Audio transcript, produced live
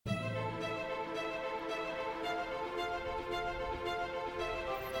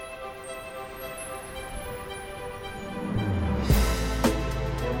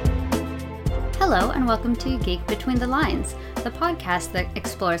Hello and welcome to Geek Between the Lines, the podcast that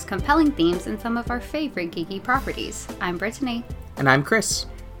explores compelling themes in some of our favorite geeky properties. I'm Brittany. And I'm Chris.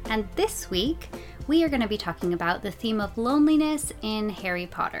 And this week, we are going to be talking about the theme of loneliness in Harry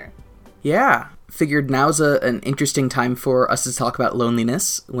Potter. Yeah, figured now's an interesting time for us to talk about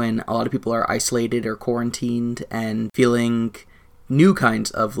loneliness when a lot of people are isolated or quarantined and feeling new kinds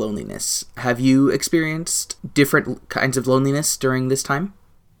of loneliness. Have you experienced different kinds of loneliness during this time?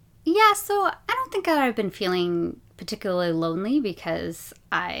 Yeah, so I don't think that I've been feeling particularly lonely because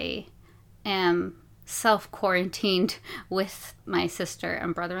I am self-quarantined with my sister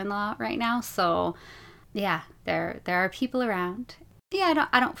and brother-in-law right now. So yeah, there are people around. Yeah,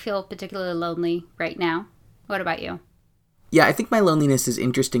 I don't feel particularly lonely right now. What about you? Yeah, I think my loneliness is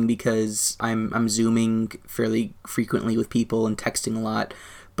interesting because I'm Zooming fairly frequently with people and texting a lot.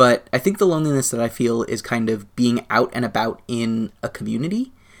 But I think the loneliness that I feel is kind of being out and about in a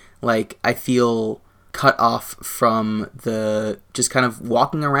community. Like, I feel cut off from the just kind of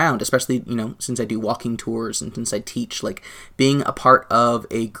walking around, especially, since I do walking tours and since I teach, like, being a part of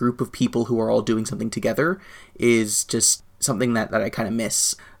a group of people who are all doing something together is just something that I kind of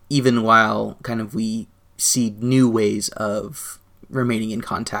miss, even while kind of we see new ways of remaining in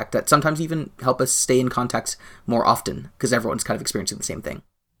contact that sometimes even help us stay in contact more often because everyone's kind of experiencing the same thing.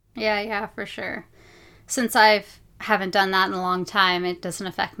 Yeah, for sure. Since I haven't done that in a long time, it doesn't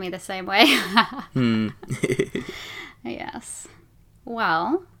affect me the same way. Yes.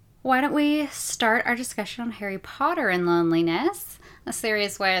 Well, why don't we start our discussion on Harry Potter and loneliness, a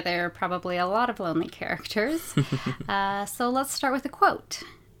series where there are probably a lot of lonely characters. So let's start with a quote.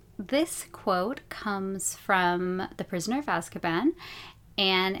 This quote comes from The Prisoner of Azkaban,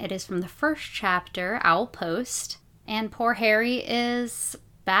 and it is from the first chapter, Owl Post, and poor Harry is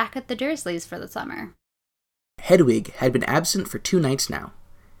back at the Dursleys for the summer. Hedwig had been absent for 2 nights now.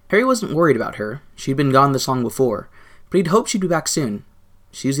 Harry wasn't worried about her. She'd been gone this long before, but he'd hoped she'd be back soon.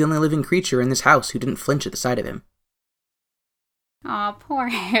 She was the only living creature in this house who didn't flinch at the sight of him. Aw, poor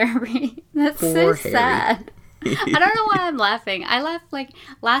Harry. That's Poor so Harry. Sad. I don't know why I'm laughing. I laugh,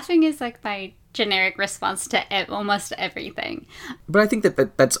 laughing is my generic response to almost everything. But I think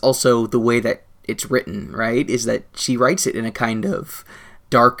that's also the way that it's written, right? Is that she writes it in a kind of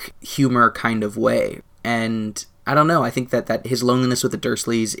dark humor kind of way. And I don't know, I think that his loneliness with the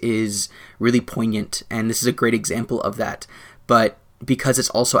Dursleys is really poignant, and this is a great example of that. But because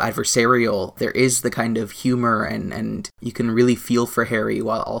it's also adversarial, there is the kind of humor, and you can really feel for Harry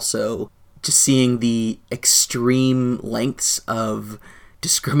while also just seeing the extreme lengths of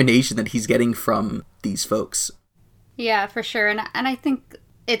discrimination that he's getting from these folks. Yeah, for sure. And I think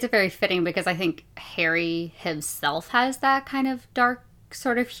it's very fitting because I think Harry himself has that kind of dark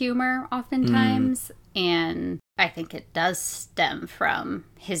sort of humor oftentimes. And I think it does stem from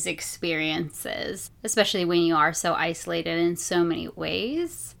his experiences, especially when you are so isolated in so many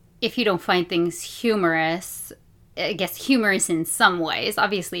ways. If you don't find things humorous, I guess humorous in some ways.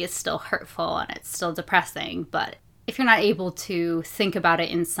 Obviously, it's still hurtful and it's still depressing. But if you're not able to think about it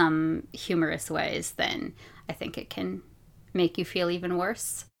in some humorous ways, then I think it can make you feel even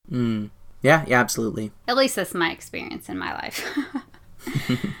worse. Yeah, absolutely. At least that's my experience in my life.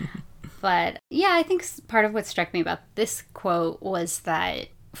 But yeah, I think part of what struck me about this quote was that,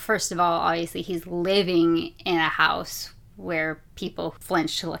 first of all, obviously he's living in a house where people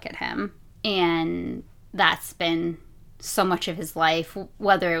flinch to look at him. And that's been so much of his life,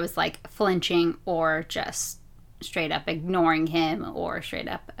 whether it was flinching or just straight up ignoring him or straight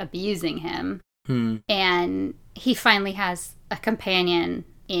up abusing him. And he finally has a companion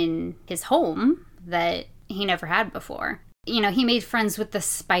in his home that he never had before. He made friends with the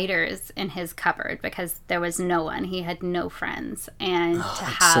spiders in his cupboard because there was no one. He had no friends. And to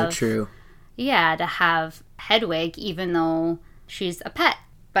have... so true. Yeah, to have Hedwig, even though she's a pet.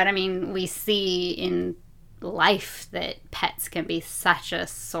 But, I mean, we see in life that pets can be such a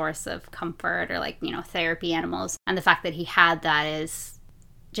source of comfort or, therapy animals. And the fact that he had that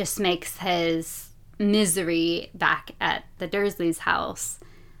just makes his misery back at the Dursleys' house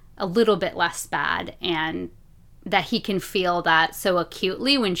a little bit less bad, and that he can feel that so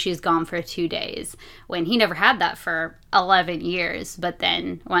acutely when she's gone for 2 days, when he never had that for 11 years. But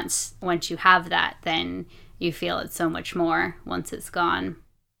then once you have that, then you feel it so much more once it's gone.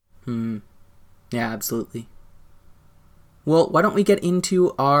 Yeah, absolutely. Well, why don't we get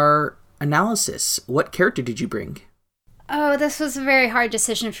into our analysis? What character did you bring? Oh, this was a very hard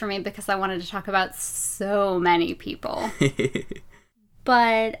decision for me because I wanted to talk about so many people.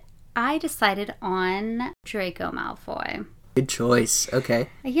 But I decided on Draco Malfoy. Good choice. Okay.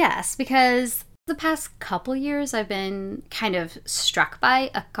 Yes, because The past couple years, I've been kind of struck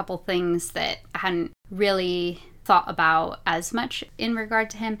by a couple things that I hadn't really thought about as much in regard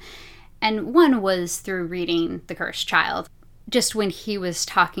to him. And one was through reading The Cursed Child. Just when he was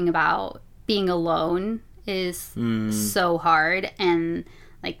talking about being alone is so hard, and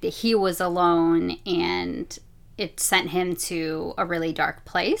like that he was alone and it sent him to a really dark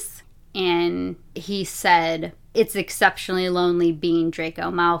place. And he said, "It's exceptionally lonely being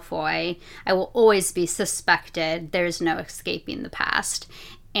Draco Malfoy. I will always be suspected. There's no escaping the past."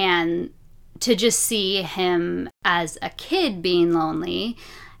 And to just see him as a kid being lonely,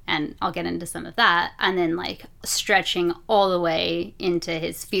 and I'll get into some of that, and then like stretching all the way into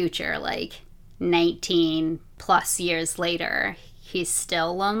his future, like 19 plus years later, he's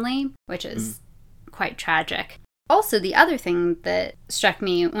still lonely, which is quite tragic. Also, the other thing that struck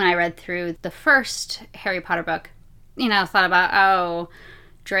me when I read through the first Harry Potter book, thought about, oh,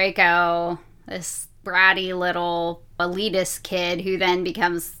 Draco, this bratty little elitist kid who then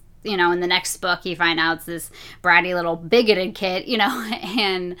becomes, in the next book you find out it's this bratty little bigoted kid,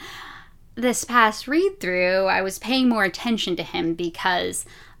 and this past read through, I was paying more attention to him because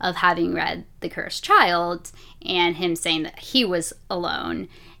of having read The Cursed Child and him saying that he was alone.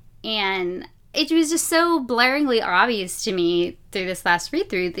 And it was just so blaringly obvious to me through this last read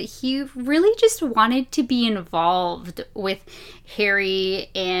through that he really just wanted to be involved with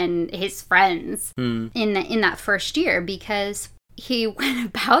Harry and his friends in that first year, because he went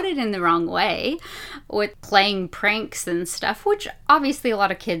about it in the wrong way with playing pranks and stuff, which obviously a lot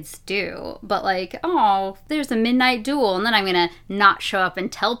of kids do. But like, oh, there's a midnight duel, and then I'm going to not show up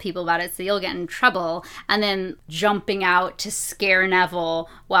and tell people about it so you'll get in trouble. And then jumping out to scare Neville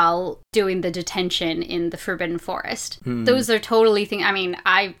while doing the detention in the Forbidden Forest. Those are totally things. I mean,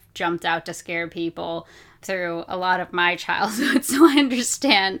 I jumped out to scare people through a lot of my childhood, so I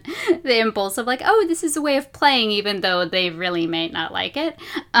understand the impulse of like, oh, this is a way of playing, even though they really may not like it.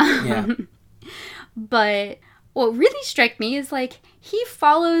 But what really struck me is like he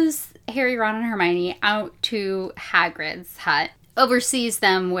follows Harry, Ron, and Hermione out to Hagrid's hut, oversees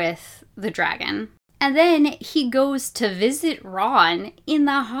them with the dragon, and then he goes to visit Ron in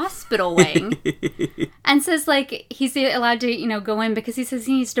the hospital wing and says like he's allowed to go in because he says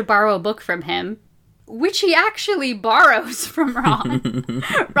he needs to borrow a book from him, which he actually borrows from Ron.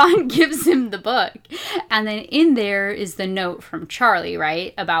 Ron gives him the book. And then in there is the note from Charlie,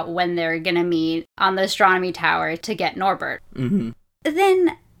 right? About when they're going to meet on the astronomy tower to get Norbert.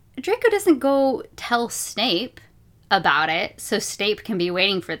 Then Draco doesn't go tell Snape about it, so Snape can be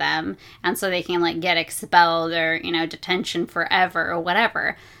waiting for them, and so they can like get expelled or, detention forever or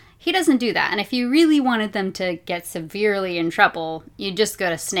whatever. He doesn't do that. And if you really wanted them to get severely in trouble, you just go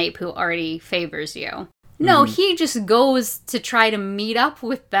to Snape, who already favors you. No, he just goes to try to meet up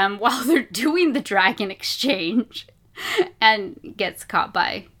with them while they're doing the dragon exchange and gets caught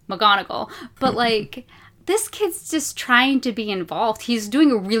by McGonagall. But like, this kid's just trying to be involved. He's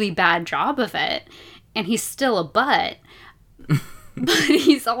doing a really bad job of it, and he's still a butt. But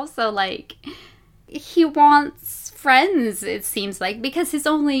he's also like, he wants friends, it seems like, because his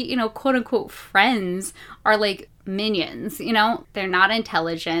only, quote-unquote friends are, like, minions, They're not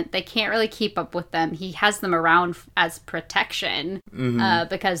intelligent. They can't really keep up with them. He has them around as protection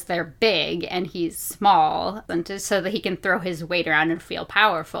because they're big and he's small, and so that he can throw his weight around and feel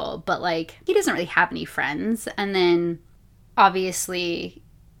powerful. But, like, he doesn't really have any friends. And then, obviously,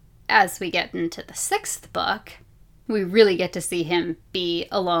 as we get into the 6th book, we really get to see him be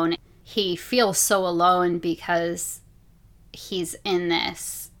alone. He feels so alone because he's in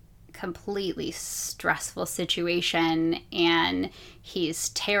this completely stressful situation and he's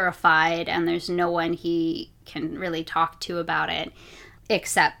terrified, and there's no one he can really talk to about it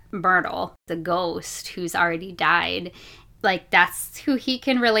except Myrtle, the ghost who's already died. Like, that's who he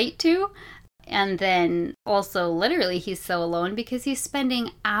can relate to. And then also literally he's so alone because he's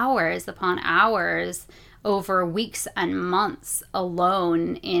spending hours upon hours over weeks and months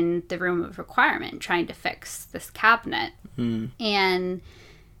alone in the room of requirement trying to fix this cabinet. And,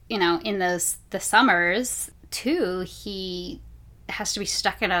 in the summers, too, he has to be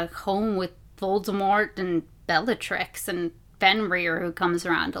stuck in a home with Voldemort and Bellatrix and Fenrir, who comes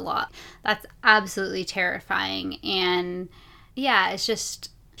around a lot. That's absolutely terrifying. And, yeah, it's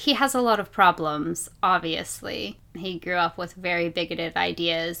just, he has a lot of problems, obviously. He grew up with very bigoted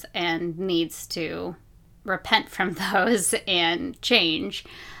ideas and needs to repent from those and change.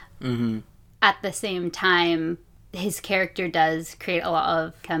 At the same time, his character does create a lot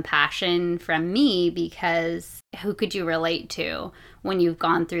of compassion from me, because who could you relate to when you've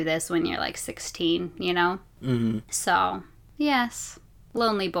gone through this when you're like 16, So, yes.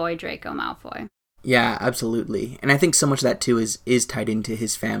 Lonely boy Draco Malfoy. Yeah, absolutely. And I think so much of that, too, is tied into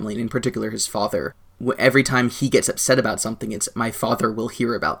his family, and in particular his father. Every time he gets upset about something, it's, my father will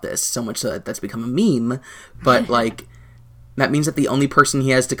hear about this, so much so that that's become a meme. But, like, that means that the only person he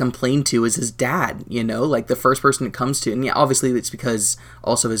has to complain to is his dad, you know? Like, the first person it comes to. And yeah, obviously it's because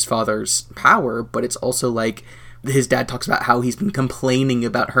also his father's power, but it's also, like, his dad talks about how he's been complaining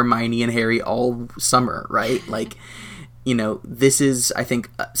about Hermione and Harry all summer, right? Like, you know, this is, I think,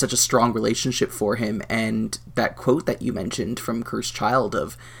 such a strong relationship for him. And that quote that you mentioned from Cursed Child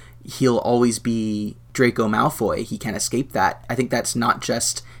of, he'll always be Draco Malfoy, he can't escape that. I think that's not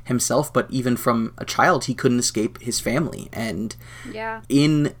just himself, but even from a child, he couldn't escape his family. And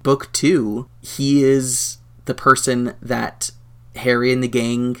in book 2, he is the person that Harry and the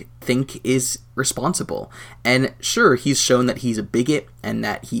gang think is responsible. And sure, he's shown that he's a bigot and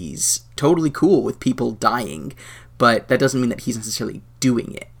that he's totally cool with people dying, but that doesn't mean that he's necessarily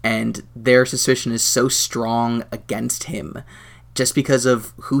doing it. And their suspicion is so strong against him just because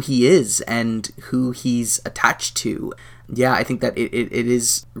of who he is and who he's attached to. Yeah, I think that it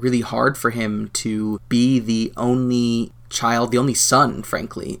is really hard for him to be the only child, the only son,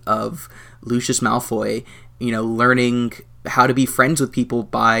 frankly, of Lucius Malfoy, you know, learning how to be friends with people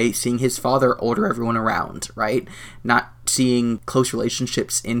by seeing his father order everyone around, right? Not seeing close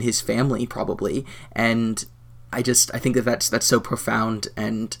relationships in his family, probably. And I think that's so profound,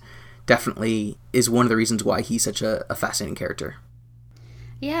 and definitely is one of the reasons why he's such a fascinating character.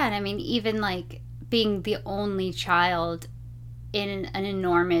 Yeah, and I mean, even, like, being the only child in an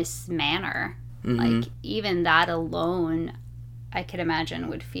enormous manor, like, even that alone, I could imagine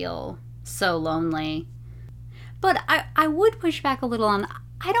would feel so lonely. But I would push back a little on,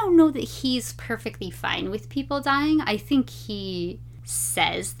 I don't know that he's perfectly fine with people dying. I think he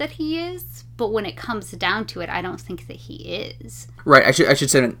says that he is, but when it comes down to it, I don't think that he is. Right, I should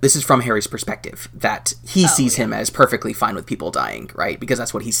say this is from Harry's perspective, that he sees him as perfectly fine with people dying, right? Because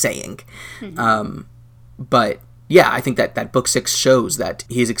that's what he's saying. Mm-hmm. But yeah, I think that book 6 shows that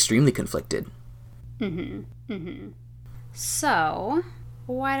he is extremely conflicted. Mm-hmm. Mm-hmm. So,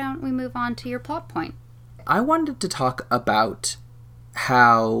 why don't we move on to your plot point? I wanted to talk about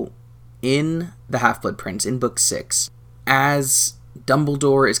how in The Half-Blood Prince, in book 6, as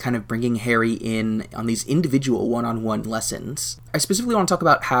Dumbledore is kind of bringing Harry in on these individual one-on-one lessons, I specifically want to talk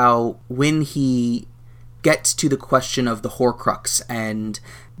about how when he gets to the question of the Horcrux and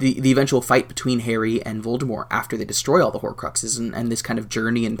the eventual fight between Harry and Voldemort after they destroy all the Horcruxes and this kind of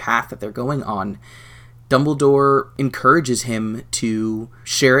journey and path that they're going on, Dumbledore encourages him to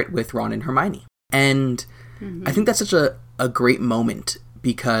share it with Ron and Hermione. And I think that's such a great moment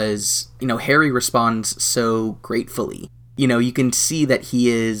because, you know, Harry responds so gratefully. You know, you can see that he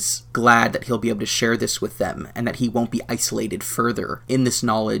is glad that he'll be able to share this with them and that he won't be isolated further in this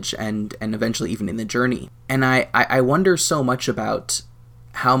knowledge and eventually even in the journey. And I wonder so much about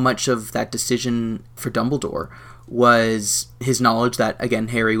how much of that decision for Dumbledore was his knowledge that, again,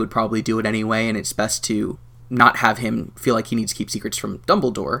 Harry would probably do it anyway, and it's best to not have him feel like he needs to keep secrets from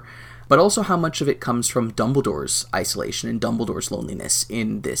Dumbledore, but also how much of it comes from Dumbledore's isolation and Dumbledore's loneliness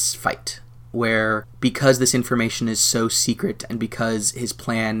in this fight, where because this information is so secret and because his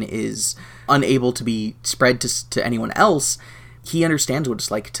plan is unable to be spread to anyone else, he understands what it's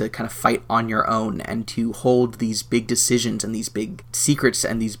like to kind of fight on your own and to hold these big decisions and these big secrets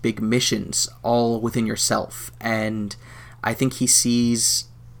and these big missions all within yourself. And I think he sees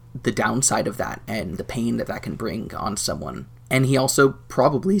the downside of that and the pain that that can bring on someone. And he also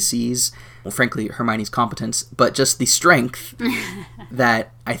probably sees, well, frankly, Hermione's competence, but just the strength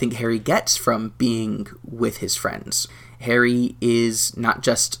that I think Harry gets from being with his friends. Harry is not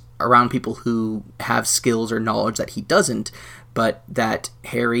just around people who have skills or knowledge that he doesn't, but that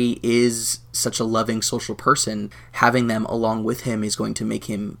Harry is such a loving social person. Having them along with him is going to make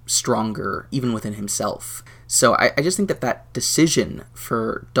him stronger, even within himself. So I just think that decision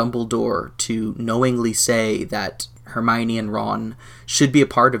for Dumbledore to knowingly say that Hermione and Ron should be a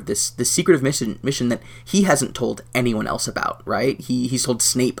part of this secretive mission that he hasn't told anyone else about, right? He's told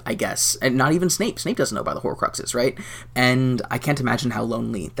Snape, I guess, and not even Snape. Snape doesn't know about the Horcruxes, right? And I can't imagine how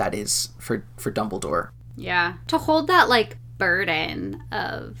lonely that is for Dumbledore. Yeah, to hold that like burden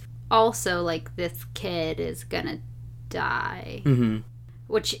of also like this kid is gonna die,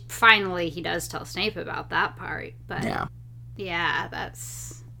 which finally he does tell Snape about that part, but yeah,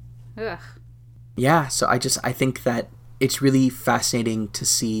 that's ugh. Yeah, so I think that it's really fascinating to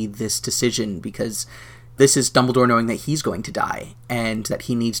see this decision because this is Dumbledore knowing that he's going to die and that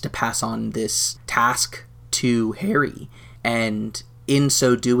he needs to pass on this task to Harry. And in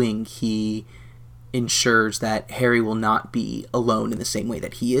so doing, he ensures that Harry will not be alone in the same way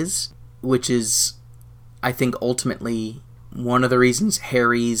that he is, which is, I think, ultimately one of the reasons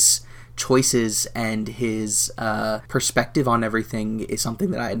Harry's choices and his perspective on everything is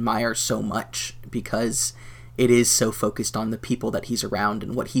something that I admire so much, because it is so focused on the people that he's around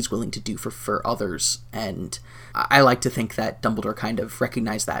and what he's willing to do for others. And I like to think that Dumbledore kind of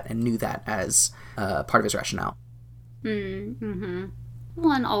recognized that and knew that as part of his rationale. Mm-hmm.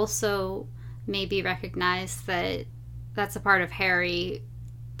 Well, and also maybe recognize that that's a part of Harry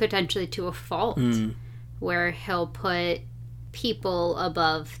potentially to a fault, where he'll put people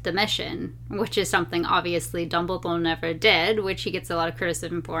above the mission, which is something obviously Dumbledore never did, which he gets a lot of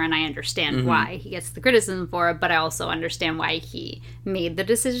criticism for, and I understand why he gets the criticism for it, but I also understand why he made the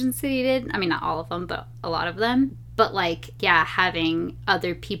decisions that he did. I mean, not all of them, but a lot of them. But, like, yeah, having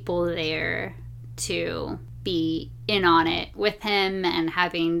other people there to be in on it with him, and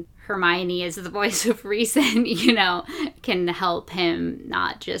having Hermione as the voice of reason, you know, can help him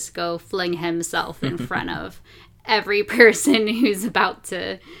not just go fling himself in front of every person who's about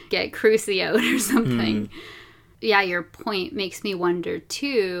to get crucioed or something. Yeah, your point makes me wonder,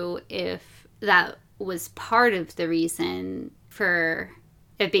 too, if that was part of the reason for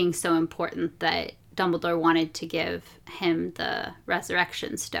it being so important that Dumbledore wanted to give him the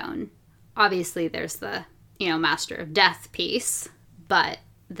Resurrection Stone. Obviously, there's the, you know, Master of Death piece, but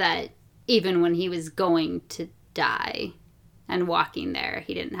that even when he was going to die and walking there,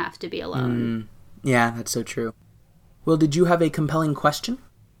 he didn't have to be alone. Yeah, that's so true. Well, did you have a compelling question?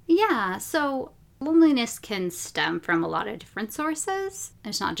 Yeah, so loneliness can stem from a lot of different sources.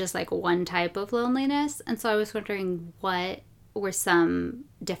 There's not just like one type of loneliness. And so I was wondering, what were some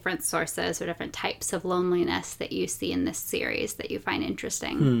different sources or different types of loneliness that you see in this series that you find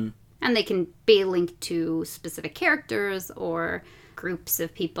interesting? And they can be linked to specific characters or groups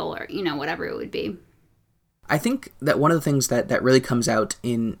of people, or, you know, whatever it would be. I think that one of the things that really comes out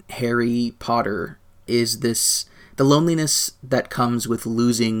in Harry Potter is the loneliness that comes with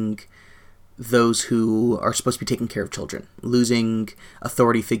losing those who are supposed to be taking care of children, losing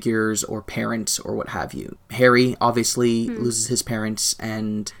authority figures or parents or what have you. Harry obviously loses his parents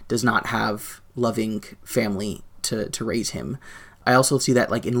and does not have loving family to raise him. I also see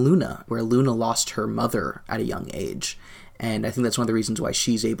that, like, in Luna, where Luna lost her mother at a young age. And I think that's one of the reasons why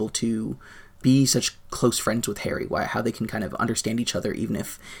she's able to be such close friends with Harry, how they can kind of understand each other even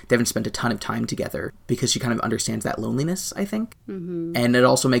if they haven't spent a ton of time together, because she kind of understands that loneliness, I think. And it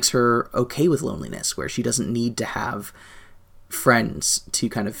also makes her okay with loneliness, where she doesn't need to have friends to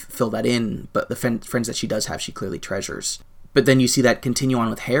kind of fill that in, but the friends that she does have, she clearly treasures. But then you see that continue on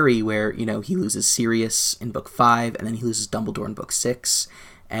with Harry, where, you know, he loses Sirius in book 5, and then he loses Dumbledore in book 6,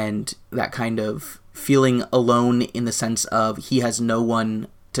 and that kind of feeling alone in the sense of he has no one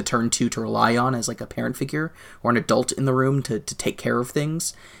to turn to rely on as like a parent figure or an adult in the room to take care of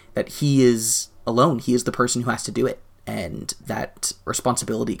things, that he is alone. He is the person who has to do it. And that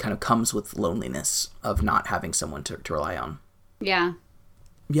responsibility kind of comes with loneliness of not having someone to rely on. Yeah.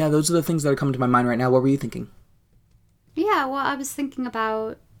 Yeah, those are the things that are coming to my mind right now. What were you thinking? Yeah, well, I was thinking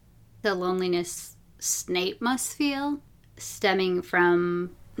about the loneliness Snape must feel, stemming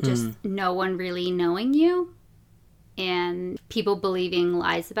from just no one really knowing you and people believing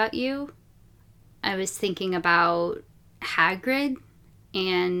lies about you. I was thinking about Hagrid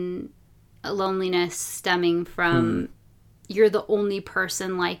and loneliness stemming from you're the only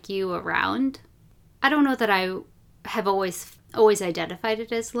person like you around. I don't know that I have always identified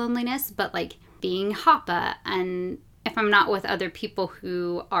it as loneliness, but like being Hoppa, and if I'm not with other people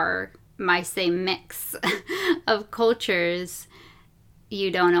who are my same mix of cultures, you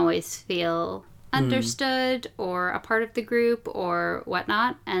don't always feel understood or a part of the group or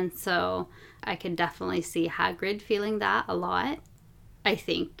whatnot. And so I can definitely see Hagrid feeling that a lot. I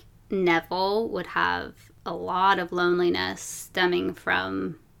think Neville would have a lot of loneliness stemming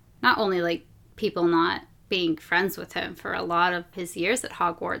from not only like people not being friends with him for a lot of his years at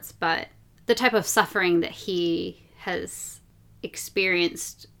Hogwarts, but the type of suffering that he has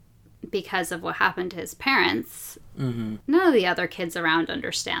experienced because of what happened to his parents. None of the other kids around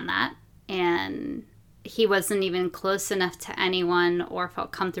understand that. And he wasn't even close enough to anyone or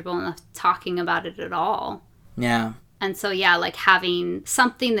felt comfortable enough talking about it at all. Yeah. And so, yeah, like having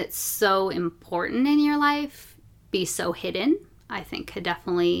something that's so important in your life be so hidden, I think could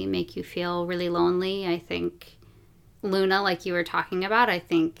definitely make you feel really lonely. I think Luna, like you were talking about, I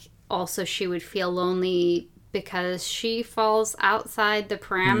think also she would feel lonely because she falls outside the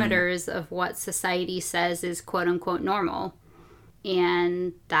parameters of what society says is quote-unquote normal.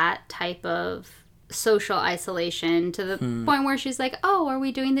 And that type of social isolation to the point where she's like, oh, are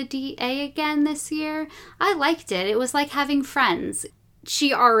we doing the DA again this year? I liked it. It was like having friends.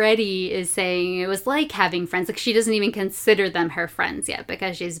 She already is saying it was like having friends. Like, she doesn't even consider them her friends yet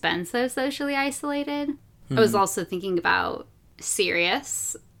because she's been so socially isolated. I was also thinking about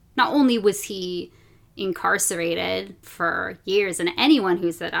Sirius. Not only was he incarcerated for years, and anyone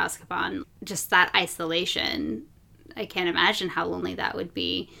who's at Azkaban, just that isolation, I can't imagine how lonely that would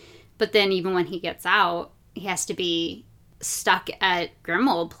be. But then even when he gets out, he has to be stuck at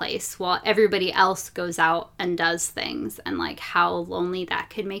Grimmauld Place while everybody else goes out and does things. And like how lonely that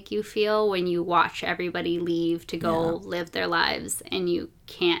could make you feel when you watch everybody leave to go live their lives and you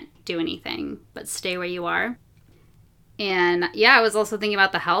can't do anything but stay where you are. And yeah, I was also thinking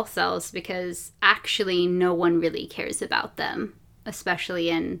about the health cells because actually no one really cares about them, especially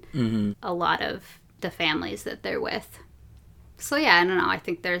in a lot of the families that they're with. So yeah, I don't know. I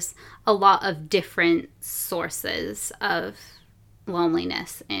think there's a lot of different sources of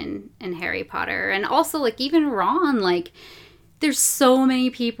loneliness in Harry Potter. And also, like, even Ron, like, there's so many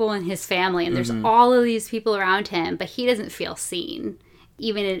people in his family and there's all of these people around him, but he doesn't feel seen.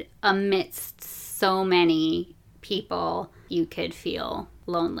 Even amidst so many people, you could feel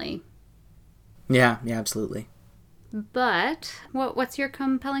lonely. Yeah, absolutely. But what's your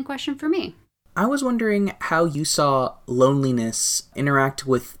compelling question for me? I was wondering how you saw loneliness interact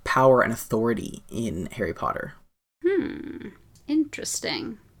with power and authority in Harry Potter.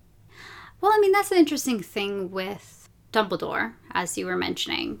 Interesting. Well, I mean, that's an interesting thing with Dumbledore, as you were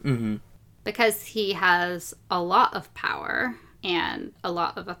mentioning. Because he has a lot of power and a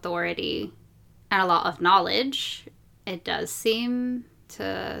lot of authority and a lot of knowledge, it does seem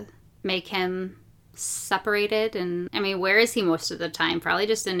to make him separated. And I mean, where is he most of the time? Probably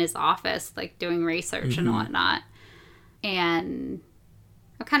just in his office, like doing research and whatnot. And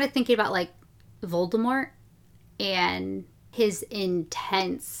I'm kind of thinking about like Voldemort and his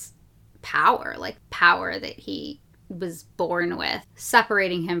intense power, like power that he was born with,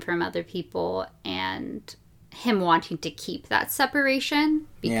 separating him from other people and him wanting to keep that separation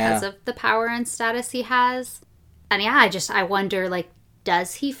because of the power and status he has. And yeah, I wonder, like,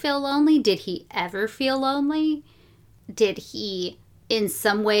 does he feel lonely? Did he ever feel lonely? Did he in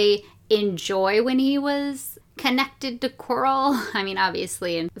some way enjoy when he was connected to Quirrell? I mean,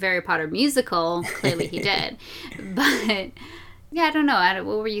 obviously in Harry Potter musical, clearly he did. But yeah, I don't know.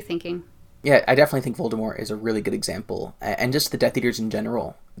 What were you thinking? Yeah, I definitely think Voldemort is a really good example. And just the Death Eaters in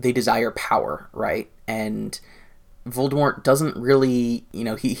general, they desire power, right? And Voldemort doesn't really,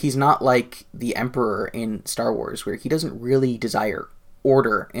 he's not like the Emperor in Star Wars, where he doesn't really desire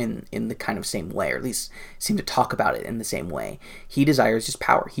order in the kind of same way, or at least seem to talk about it in the same way. He desires just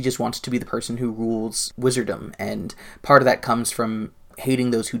power. He just wants to be the person who rules wizardom, and part of that comes from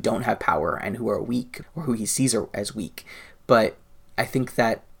hating those who don't have power and who are weak, or who he sees as weak. But I think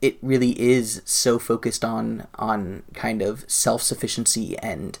that it really is so focused on kind of self-sufficiency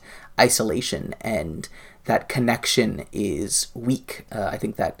and isolation, and that connection is weak. I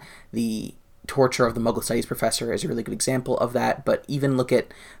think that the torture of the Muggle Studies professor is a really good example of that, but even look at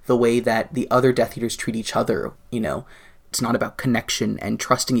the way that the other Death Eaters treat each other. It's not about connection and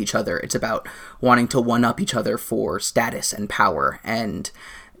trusting each other. It's about wanting to one-up each other for status and power, and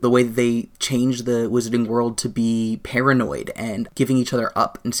the way that they change the wizarding world to be paranoid and giving each other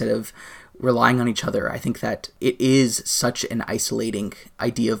up instead of relying on each other. I think that it is such an isolating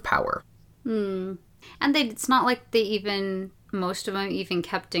idea of power. And it's not like most of them even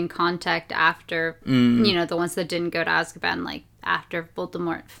kept in contact after, the ones that didn't go to Azkaban, like after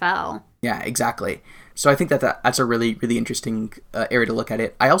Voldemort fell. Yeah, exactly. So I think that's a really, really interesting area to look at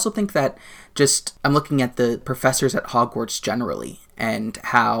it. I also think that I'm looking at the professors at Hogwarts generally, and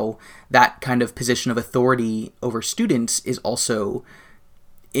how that kind of position of authority over students is also,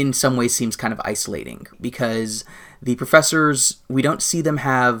 in some ways, seems kind of isolating, because the professors, we don't see them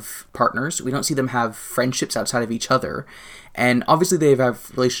have partners, we don't see them have friendships outside of each other, and obviously they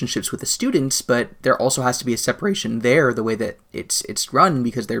have relationships with the students, but there also has to be a separation there, the way that it's run,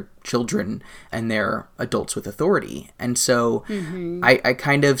 because they're children and they're adults with authority. And so I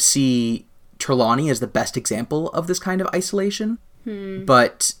kind of see Trelawney as the best example of this kind of isolation.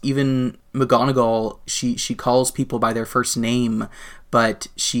 But even McGonagall, she calls people by their first name, but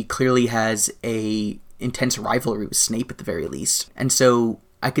she clearly has a intense rivalry with Snape at the very least. And so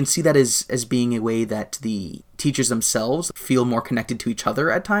I can see that as being a way that the teachers themselves feel more connected to each other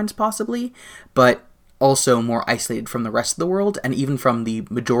at times, possibly, but also more isolated from the rest of the world, and even from the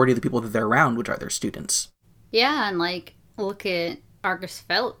majority of the people that they're around, which are their students. Yeah, and look at Argus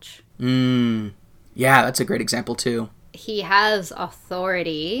Filch. Yeah, that's a great example too. He has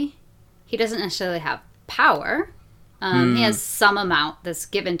authority. he doesn't necessarily have power. He has some amount that's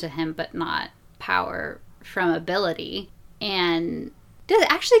given to him, but not power from ability. And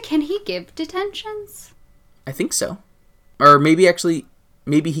can he give detentions? I think so. Or maybe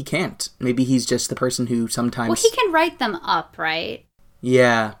he can't. Maybe he's just the person who sometimes... Well, he can write them up, right?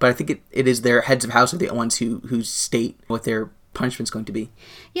 Yeah, but I think it is their heads of house are the ones who state what their punishment's going to be.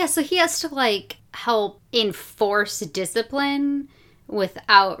 Yeah, so he has to, like, help enforce discipline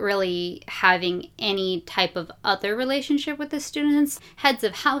without really having any type of other relationship with the students. Heads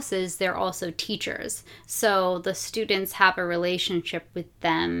of houses, they're also teachers. So the students have a relationship with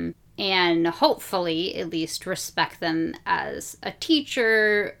them and hopefully at least respect them as a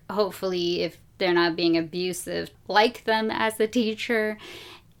teacher. Hopefully, if they're not being abusive, like them as a teacher.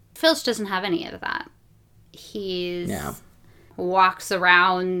 Filch doesn't have any of that. He's walks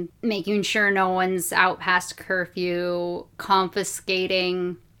around making sure no one's out past curfew,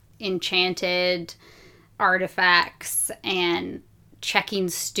 confiscating enchanted artifacts and checking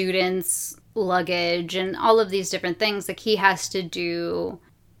students' luggage and all of these different things. Like, he has to do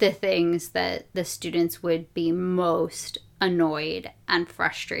the things that the students would be most annoyed and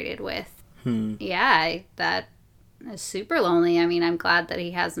frustrated with. Yeah, that is super lonely. I mean, I'm glad that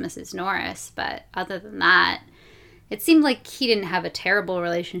he has Mrs. Norris, but other than that, it seemed like he didn't have a terrible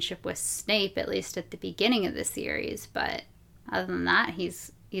relationship with Snape, at least at the beginning of the series, but other than that,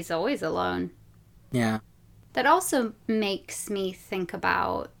 he's always alone. Yeah. That also makes me think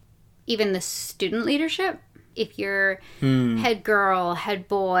about even the student leadership. If you're head girl, head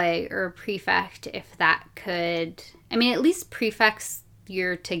boy, or prefect, if that could... I mean, at least prefects,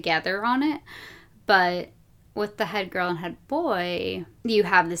 you're together on it, but with the head girl and head boy, you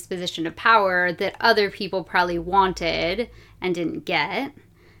have this position of power that other people probably wanted and didn't get,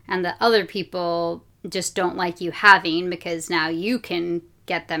 and that other people just don't like you having because now you can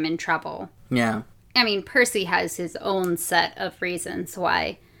get them in trouble. Yeah. I mean, Percy has his own set of reasons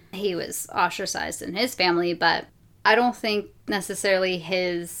why he was ostracized in his family, but I don't think necessarily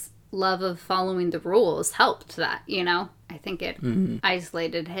his love of following the rules helped that, you know? I think it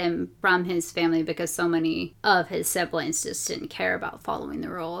isolated him from his family because so many of his siblings just didn't care about following the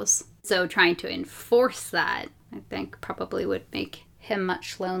rules. So trying to enforce that, I think, probably would make him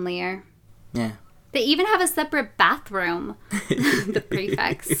much lonelier. Yeah. They even have a separate bathroom, the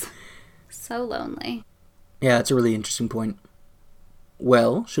prefects. So lonely. Yeah, that's a really interesting point.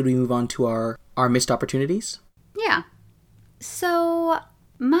 Well, should we move on to our missed opportunities? Yeah. So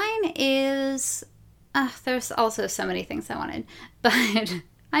mine is... there's also so many things I wanted, but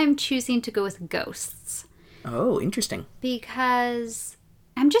I'm choosing to go with ghosts. Oh, interesting. Because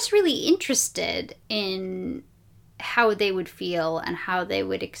I'm just really interested in how they would feel and how they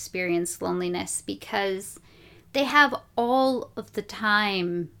would experience loneliness, because they have all of the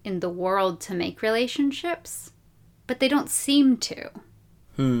time in the world to make relationships, but they don't seem to.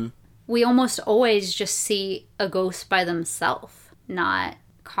 We almost always just see a ghost by themselves, not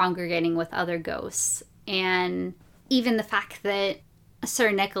congregating with other ghosts. And even the fact that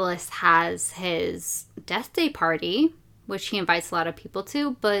Sir Nicholas has his death day party, which he invites a lot of people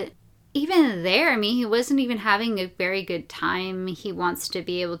to, but even there, I mean, he wasn't even having a very good time. He wants to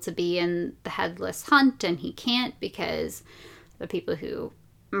be able to be in the Headless Hunt, and he can't because the people who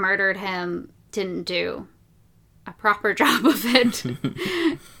murdered him didn't do a proper job of it.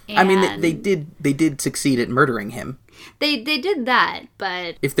 I mean, they did succeed at murdering him. They did that,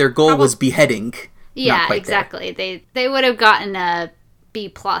 but if their goal was beheading, yeah, not quite exactly. There. They would have gotten a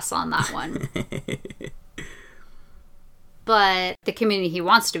B+ on that one. But the community he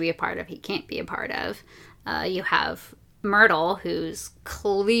wants to be a part of, he can't be a part of. You have Myrtle, who's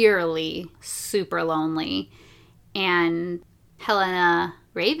clearly super lonely, and Helena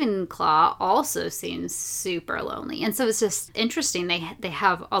Ravenclaw also seems super lonely. And so it's just interesting. They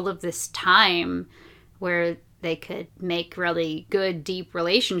have all of this time where they could make really good, deep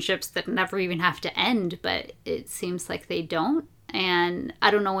relationships that never even have to end, but it seems like they don't. And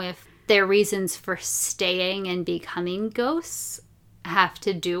I don't know if their reasons for staying and becoming ghosts have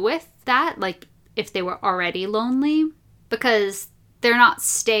to do with that, like if they were already lonely, because they're not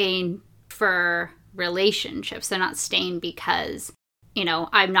staying for relationships. They're not staying because, you know,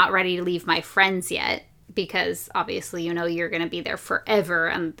 I'm not ready to leave my friends yet, because obviously, you know, you're going to be there forever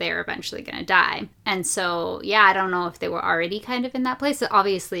and they're eventually going to die. And so, yeah, I don't know if they were already kind of in that place.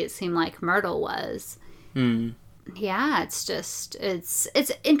 Obviously, it seemed like Myrtle was. Yeah, it's just, it's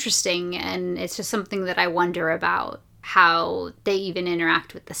interesting, and it's just something that I wonder about, how they even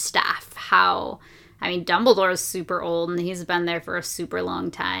interact with the staff. I mean, Dumbledore's super old, and he's been there for a super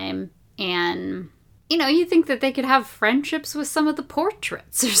long time. And you think that they could have friendships with some of the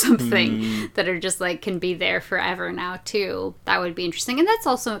portraits or something that are just like can be there forever now too. That would be interesting. And that's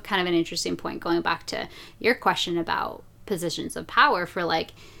also kind of an interesting point going back to your question about positions of power for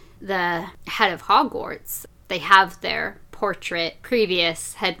like the head of Hogwarts. They have their portrait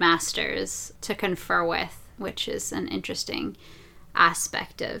previous headmasters to confer with, which is an interesting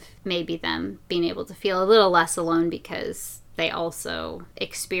aspect of maybe them being able to feel a little less alone because they also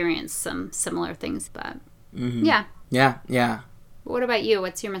experience some similar things. But yeah. What about you?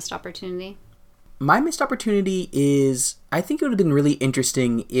 What's your missed opportunity? My missed opportunity is, I think it would have been really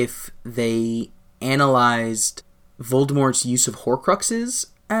interesting if they analyzed Voldemort's use of Horcruxes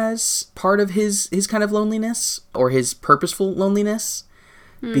as part of his kind of loneliness, or his purposeful loneliness,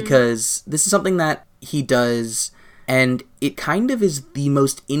 because this is something that he does, and it kind of is the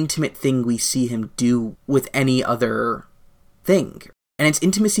most intimate thing we see him do with any other thing. And it's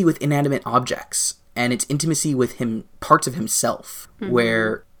intimacy with inanimate objects, and it's intimacy with him, parts of himself,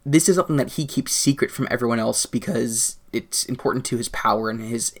 where this is something that he keeps secret from everyone else because it's important to his power and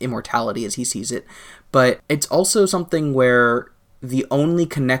his immortality as he sees it. But it's also something where the only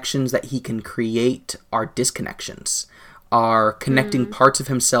connections that he can create are disconnections, are connecting parts of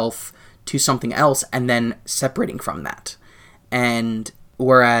himself to something else and then separating from that. And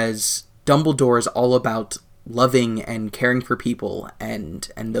whereas Dumbledore is all about loving and caring for people and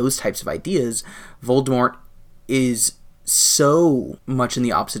those types of ideas, Voldemort is so much in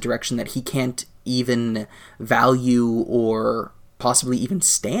the opposite direction that he can't even value or possibly even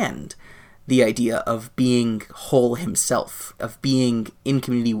stand the idea of being whole himself, of being in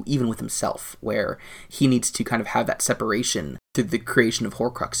community even with himself, where he needs to kind of have that separation through the creation of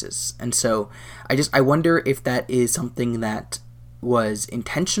Horcruxes. And so I wonder if that is something that was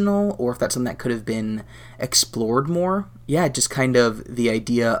intentional, or if that's something that could have been explored more. Yeah, just kind of the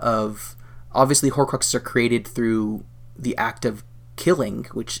idea of, obviously Horcruxes are created through the act of killing,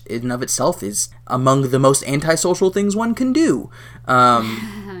 which in and of itself is among the most antisocial things one can do.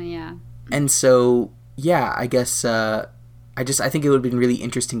 Yeah. And so, yeah, I guess, I think it would have been really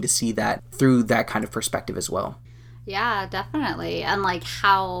interesting to see that through that kind of perspective as well. Yeah, definitely. And like,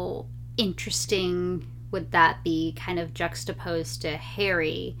 how interesting would that be kind of juxtaposed to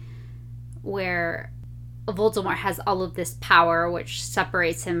Harry, where Voldemort has all of this power which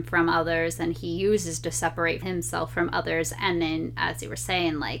separates him from others, and he uses to separate himself from others, and then, as you were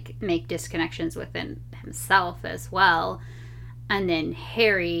saying, like, make disconnections within himself as well. And then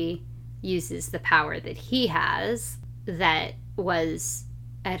Harry uses the power that he has that was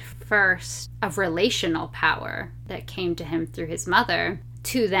at first of relational power that came to him through his mother,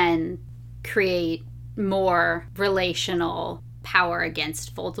 to then create more relational power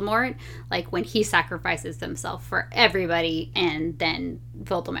against Voldemort, like when he sacrifices himself for everybody and then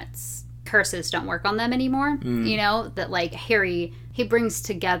Voldemort's curses don't work on them anymore. That like Harry, he brings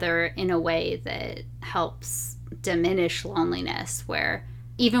together in a way that helps diminish loneliness, where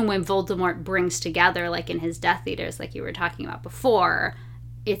even when Voldemort brings together, like in his Death Eaters, like you were talking about before,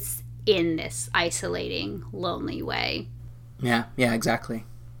 it's in this isolating, lonely way. Yeah, exactly.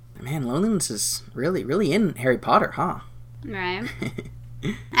 Man, loneliness is really, really in Harry Potter, huh? Right.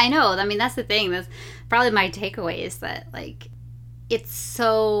 I know. I mean, that's the thing. That's probably my takeaway, is that, like, it's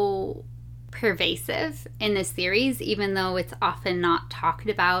so pervasive in this series, even though it's often not talked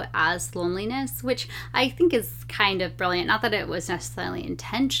about as loneliness, which I think is kind of brilliant. Not that it was necessarily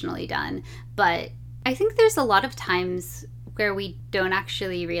intentionally done, but I think there's a lot of times where we don't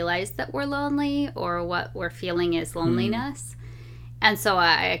actually realize that we're lonely, or what we're feeling is loneliness. And so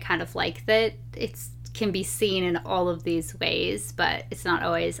I kind of like that it can be seen in all of these ways, but it's not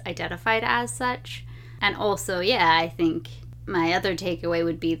always identified as such. And also, yeah, I think my other takeaway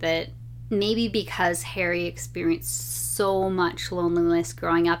would be that maybe because Harry experienced so much loneliness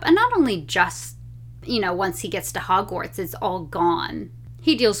growing up, and not only just, once he gets to Hogwarts, it's all gone.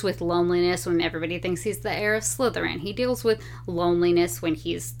 He deals with loneliness when everybody thinks he's the heir of Slytherin. He deals with loneliness when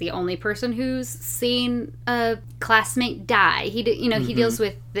he's the only person who's seen a classmate die. He deals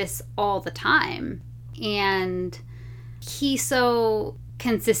with this all the time. And he so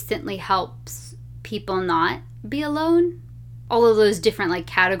consistently helps people not be alone. All of those different, like,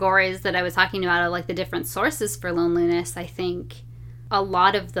 categories that I was talking about, are like the different sources for loneliness. I think a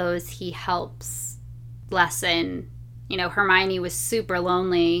lot of those he helps lessen. Hermione was super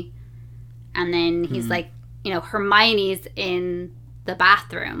lonely, and then he's like, Hermione's in the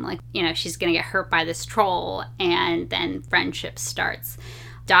bathroom, like, she's gonna get hurt by this troll, and then friendship starts.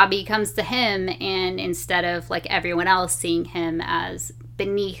 Dobby comes to him, and instead of, like, everyone else seeing him as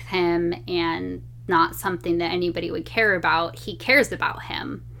beneath him and not something that anybody would care about, he cares about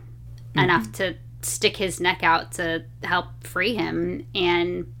him enough to stick his neck out to help free him.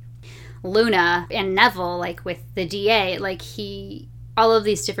 And Luna and Neville, like with the DA, like all of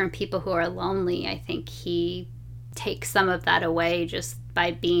these different people who are lonely, I think he takes some of that away just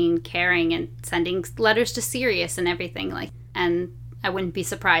by being caring and sending letters to Sirius and everything. Like, and I wouldn't be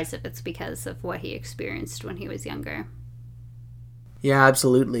surprised if it's because of what he experienced when he was younger. Yeah,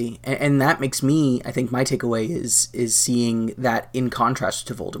 absolutely. And that makes me, I think my takeaway is seeing that in contrast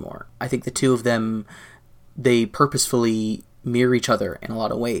to Voldemort. I think the two of them, they purposefully mirror each other in a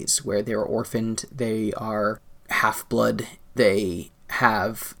lot of ways, where they're orphaned, they are half-blood, they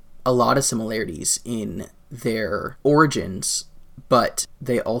have a lot of similarities in their origins, but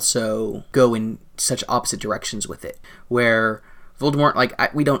they also go in such opposite directions with it, where Voldemort,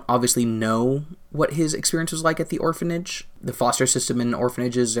 like, we don't obviously know what his experience was like at the orphanage. The foster system in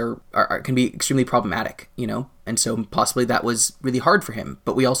orphanages can be extremely problematic, you know? And so possibly that was really hard for him.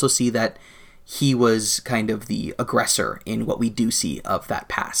 But we also see that he was kind of the aggressor in what we do see of that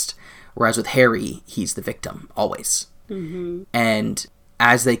past. Whereas with Harry, he's the victim, always. Mm-hmm. And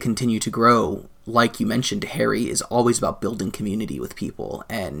as they continue to grow, like you mentioned, Harry is always about building community with people.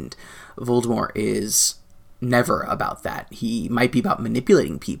 And Voldemort is never about that. He might be about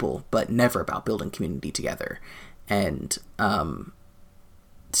manipulating people, but never about building community together. And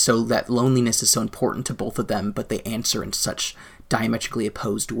so that loneliness is so important to both of them, but they answer in such diametrically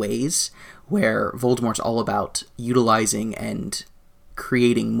opposed ways, where Voldemort's all about utilizing and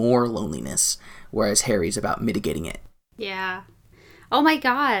creating more loneliness, whereas Harry's about mitigating it. Yeah. Oh my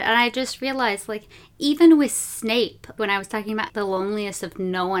god, and I just realized, like, even with Snape, when I was talking about the loneliness of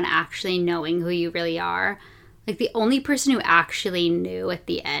no one actually knowing who you really are, like, the only person who actually knew at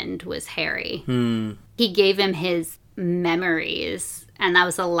the end was Harry. He gave him his memories, and that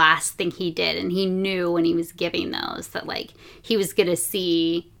was the last thing he did, and he knew when he was giving those that, like, he was gonna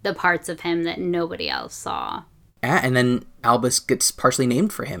see the parts of him that nobody else saw. And then Albus gets partially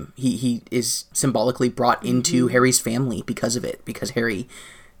named for him. He is symbolically brought into Harry's family because of it, because Harry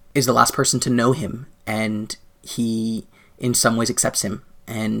is the last person to know him, and he, in some ways, accepts him.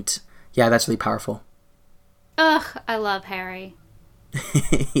 And, yeah, that's really powerful. Ugh, I love Harry.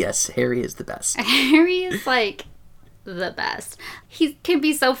 Yes, Harry is the best. Harry is, like, the best. He can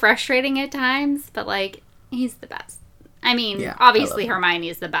be so frustrating at times, but, like, he's the best. I mean, yeah, obviously Hermione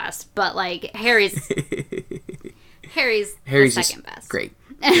is the best, but, like, Harry's the second best. Great.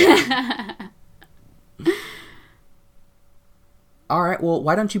 Yeah. All right, well,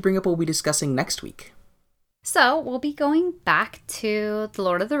 why don't you bring up what we'll be discussing next week? So, we'll be going back to The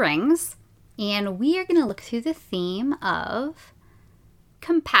Lord of the Rings, and we are going to look through the theme of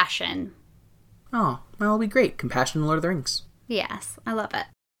compassion. Oh, well, it'll be great. Compassion in Lord of the Rings. Yes, I love it.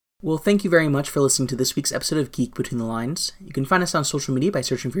 Well, thank you very much for listening to this week's episode of Geek Between the Lines. You can find us on social media by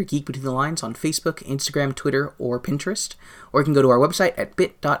searching for Geek Between the Lines on Facebook, Instagram, Twitter, or Pinterest. Or you can go to our website at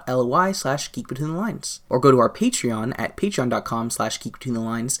bit.ly/geekbetweenthelines. Or go to our Patreon at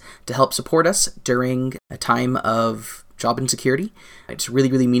patreon.com/geekbetweenthelines to help support us during a time of job insecurity. It's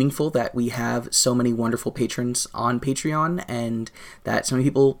really, really meaningful that we have so many wonderful patrons on Patreon and that so many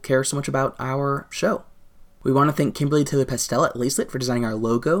people care so much about our show. We want to thank Kimberly Taylor Pastel at Lacelet for designing our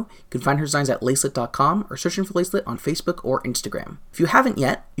logo. You can find her designs at lacelet.com or searching for Lacelet on Facebook or Instagram. If you haven't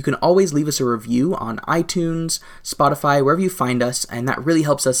yet, you can always leave us a review on iTunes, Spotify, wherever you find us, and that really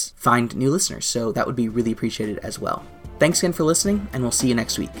helps us find new listeners, so that would be really appreciated as well. Thanks again for listening, and we'll see you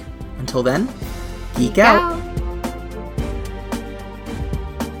next week. Until then, geek out!